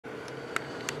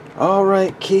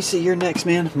Alright, Casey, you're next,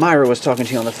 man. Myra was talking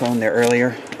to you on the phone there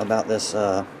earlier about this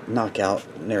knockout.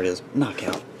 There it is.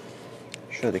 Knockout.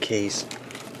 Show the case.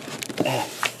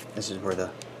 This is where the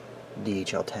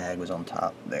DHL tag was on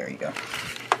top. There you go.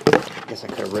 Guess I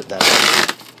could have ripped that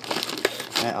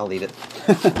out. I'll leave it.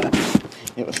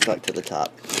 It was stuck to the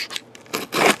top.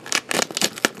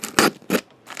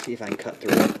 See if I can cut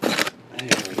through it. There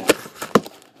we go.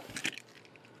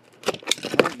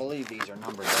 I don't believe these are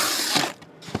numbered though.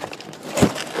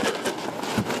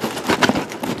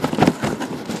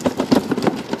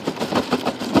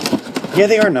 Yeah,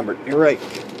 they are numbered. You're right.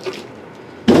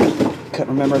 Couldn't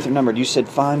remember if they're numbered. You said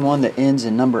find one that ends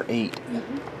in number 8.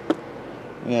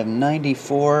 Mm-hmm. We have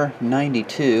 94,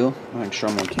 92. I can show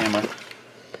them on camera.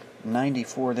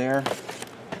 94 there.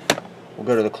 We'll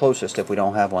go to the closest if we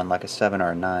don't have one, like a 7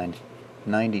 or a 9.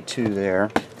 92 there.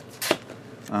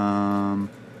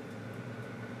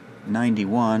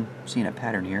 91. Seeing a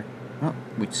pattern here. Oh,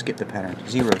 we skipped the pattern.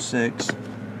 06.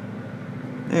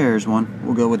 There's one.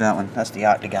 We'll go with that one. That's the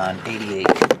octagon. 88.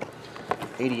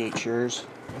 88 yours.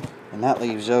 And that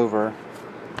leaves over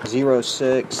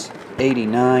 06.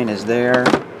 89 is there.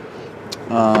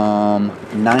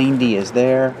 90 is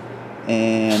there.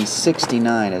 And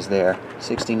 69 is there.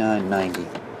 69, 90.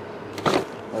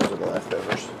 Those are the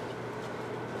leftovers.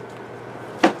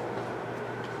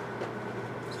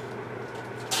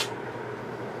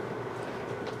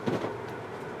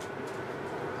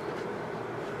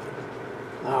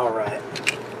 Alright.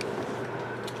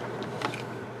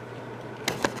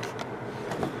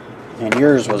 And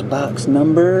yours was box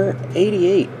number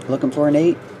 88. Looking for an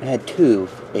 8? I had 2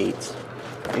 8s.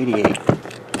 88.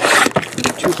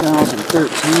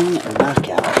 2013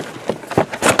 knockout.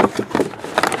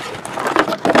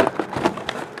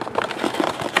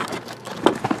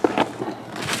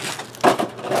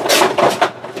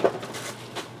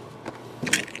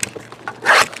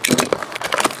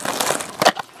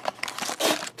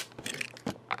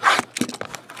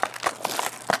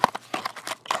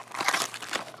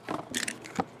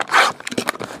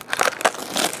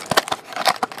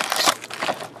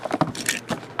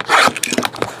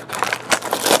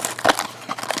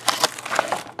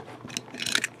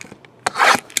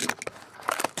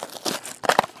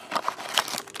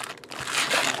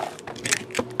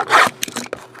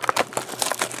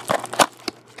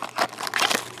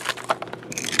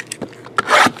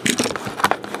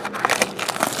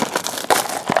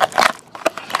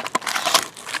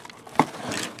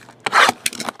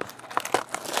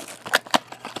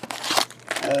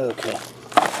 Okay.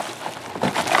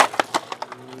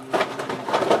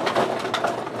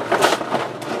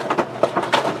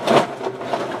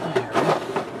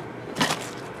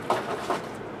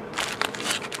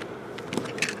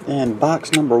 And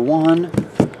box number 1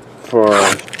 for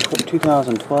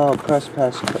 2012 Press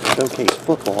Pass Showcase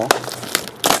Football.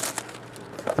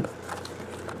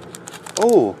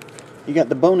 Oh, you got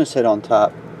the bonus hit on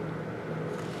top.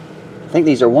 I think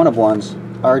these are one-of-ones.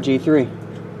 RG3.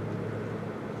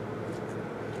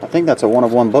 I think that's a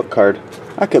one-of-one book card.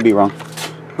 I could be wrong.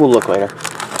 We'll look later.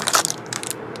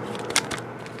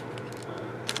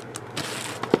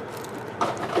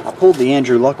 I pulled the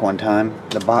Andrew Luck one time,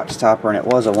 the box topper, and it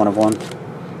was a one-of-one.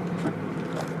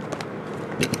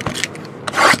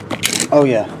 Oh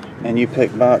yeah, and you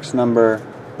picked box number...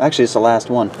 Actually, it's the last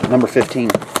one. Number 15.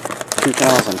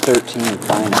 2013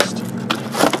 Finest.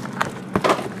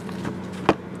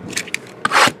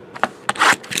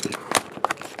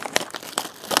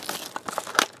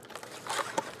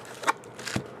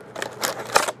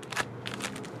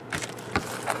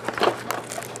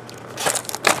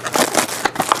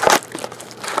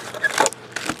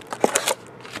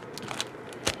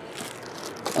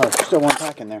 Oh, there's still one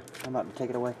pack in there. I'm about to take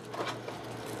it away.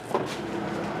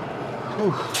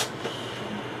 Whew.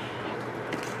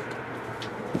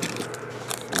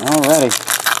 Alrighty.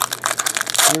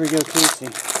 Here we go, Casey.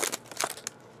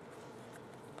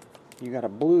 You got a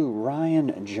blue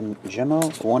Ryan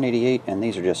Gemmo 188, and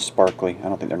these are just sparkly. I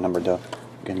don't think they're numbered though.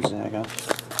 Gonzaga.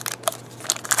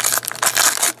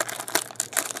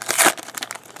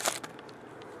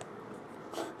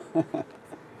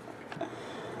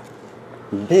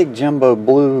 Big jumbo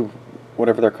blue,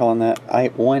 whatever they're calling that.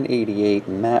 188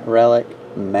 matte relic,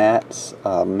 Matt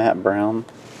Brown,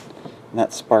 and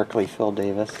that sparkly Phil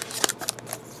Davis.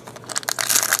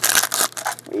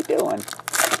 What are you doing?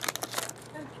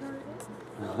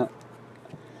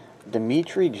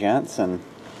 Dimitri Johnson.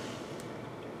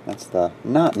 That's the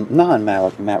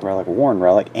non-matte relic, worn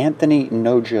relic. Anthony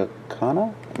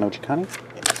Nojikani,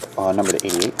 number to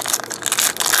 88.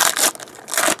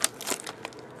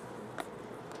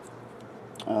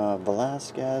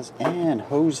 Velasquez, and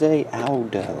Jose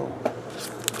Aldo.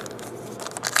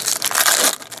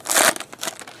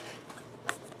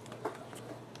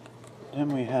 Then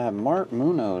we have Mark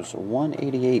Munoz,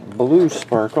 188 Blue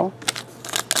Sparkle.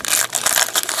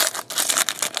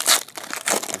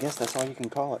 I guess that's all you can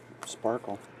call it,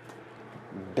 Sparkle.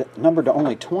 Numbered to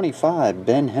only 25,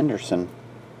 Ben Henderson.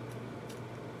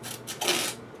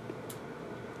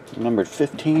 Numbered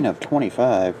 15 of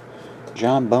 25,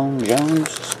 John Bone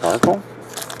Jones, Sparkle.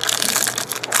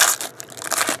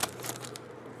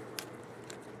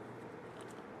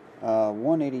 Uh,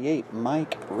 188,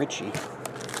 Mike Ritchie.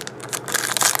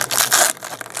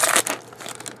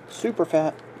 Super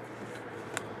Fat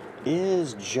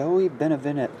is Joey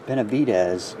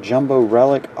Benavidez, Jumbo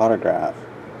Relic Autograph.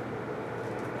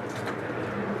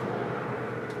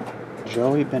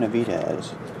 Joey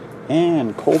Benavidez.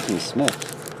 And Colton Smith.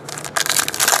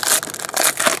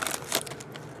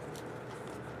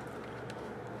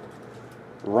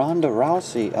 Ronda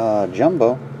Rousey,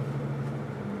 Jumbo.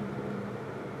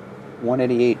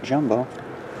 188 Jumbo.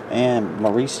 And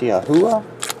Mauricio Hua.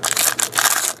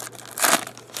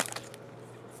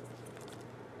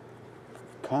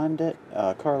 Condit,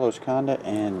 Carlos Condit,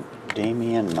 and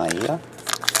Damian Maia.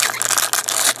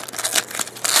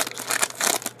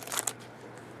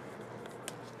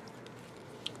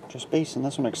 Just basing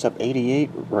this one, except 88,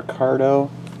 Ricardo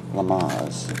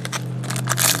Lamas.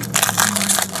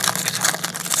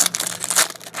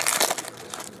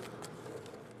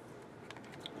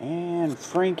 And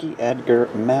Frankie Edgar,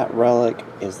 Matt Relic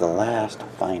is the last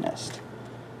finest.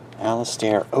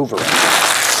 Alistair Overeem.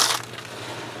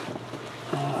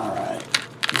 Alright,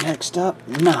 next up,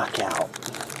 Knockout.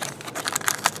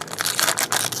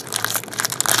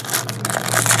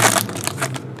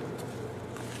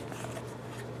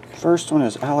 First one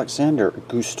is Alexander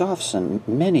Gustafsson,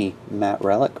 Mini Matt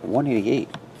Relic, 188.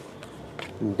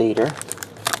 Bader.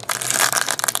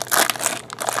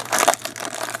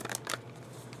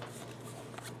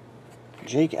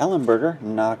 Jake Ellenberger,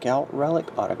 Knockout Relic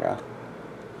Autograph.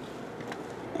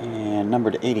 And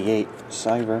numbered to 88,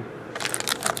 Cyber.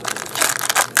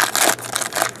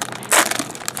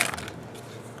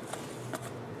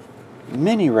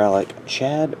 Mini Relic,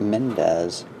 Chad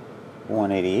Mendez,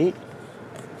 188.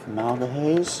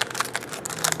 Nalgahase.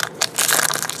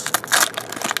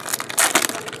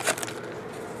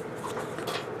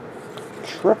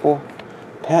 Triple,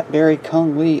 Pat Barry,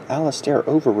 Kung Lee, Alistair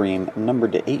Overeem,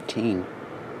 numbered to 18.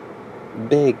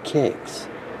 Big kicks.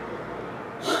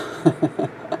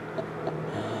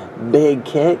 Big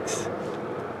kicks.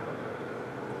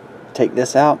 Take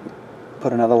this out,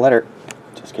 put another letter.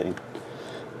 Just kidding.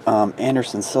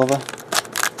 Anderson Silva.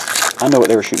 I know what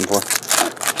they were shooting for.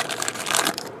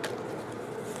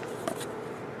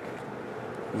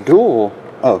 Dual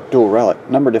relic.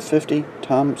 Number to 50,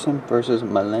 Thompson versus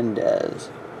Melendez.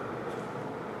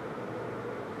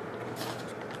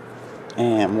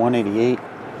 And 188.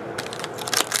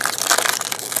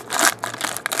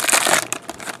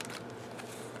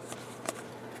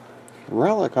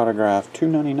 Relic autograph,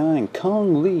 299,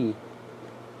 Kung Lee.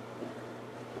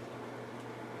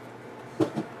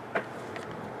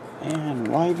 And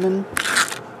Weidman.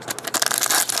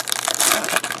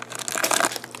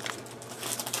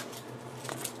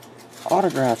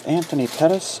 Autograph, Anthony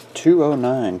Pettis,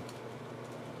 209.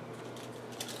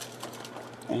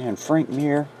 And Frank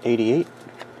Mir, 88.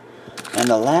 And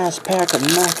the last pack of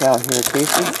Knockout here,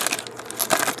 Casey.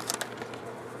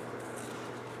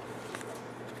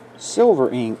 Silver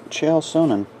Ink, Chael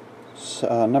Sonnen,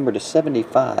 number to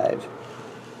 75.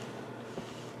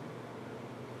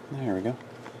 There we go.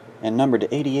 And number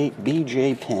to 88,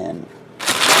 BJ Penn.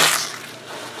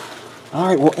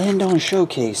 Alright, we'll end on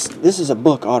Showcase. This is a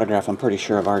book autograph, I'm pretty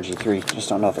sure, of RG3. Just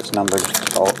don't know if it's numbered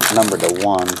to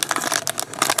 1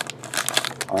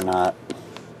 or not.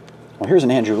 Well, here's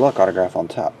an Andrew Luck autograph on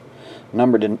top.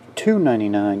 Numbered to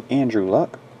 299, Andrew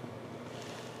Luck.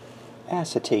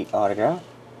 Acetate autograph.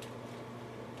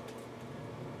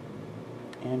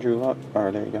 Andrew Luck,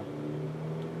 there you go.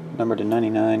 Numbered to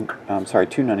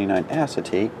 299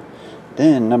 acetate.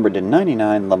 Then numbered to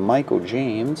 99, LaMichael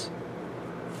James.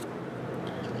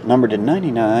 Numbered to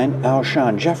 99,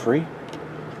 Alshon Jeffrey.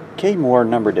 K Moore,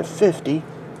 numbered to 50.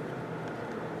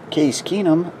 Case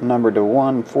Keenum, numbered to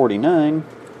 149.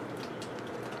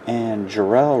 And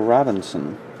Jarrell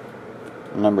Robinson,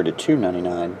 numbered to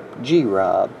 299.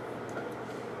 G-Rob.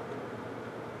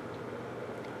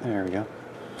 There we go.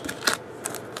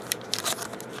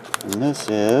 And this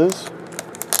is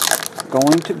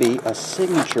going to be a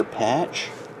signature patch.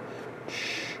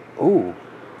 Ooh.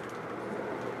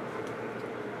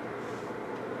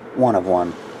 1 of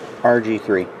 1.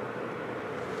 RG3.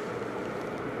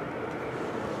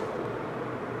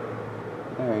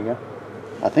 There you go.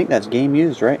 I think that's game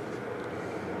used, right?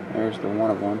 There's the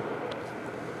 1 of 1.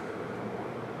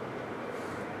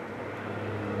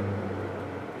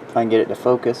 If I can get it to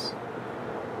focus.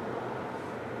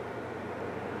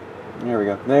 There we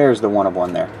go. There's the 1 of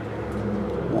 1 there.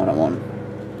 1 of 1.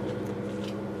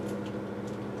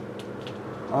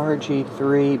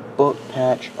 RG3 book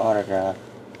patch autograph.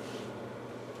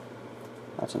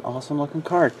 That's an awesome looking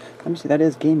card. Let me see, that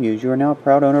is game used. You are now a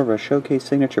proud owner of a showcase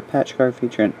signature patch card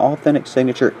featuring authentic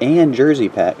signature and jersey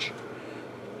patch.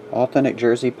 Authentic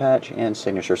jersey patch and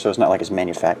signature, so it's not like it's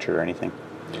manufactured or anything.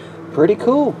 Pretty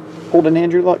cool. Pulled an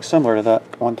Andrew Luck similar to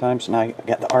that one time, so now I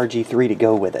got the RG3 to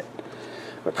go with it.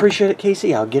 But appreciate it,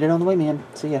 Casey. I'll get it on the way, man.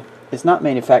 See ya. It's not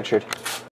manufactured.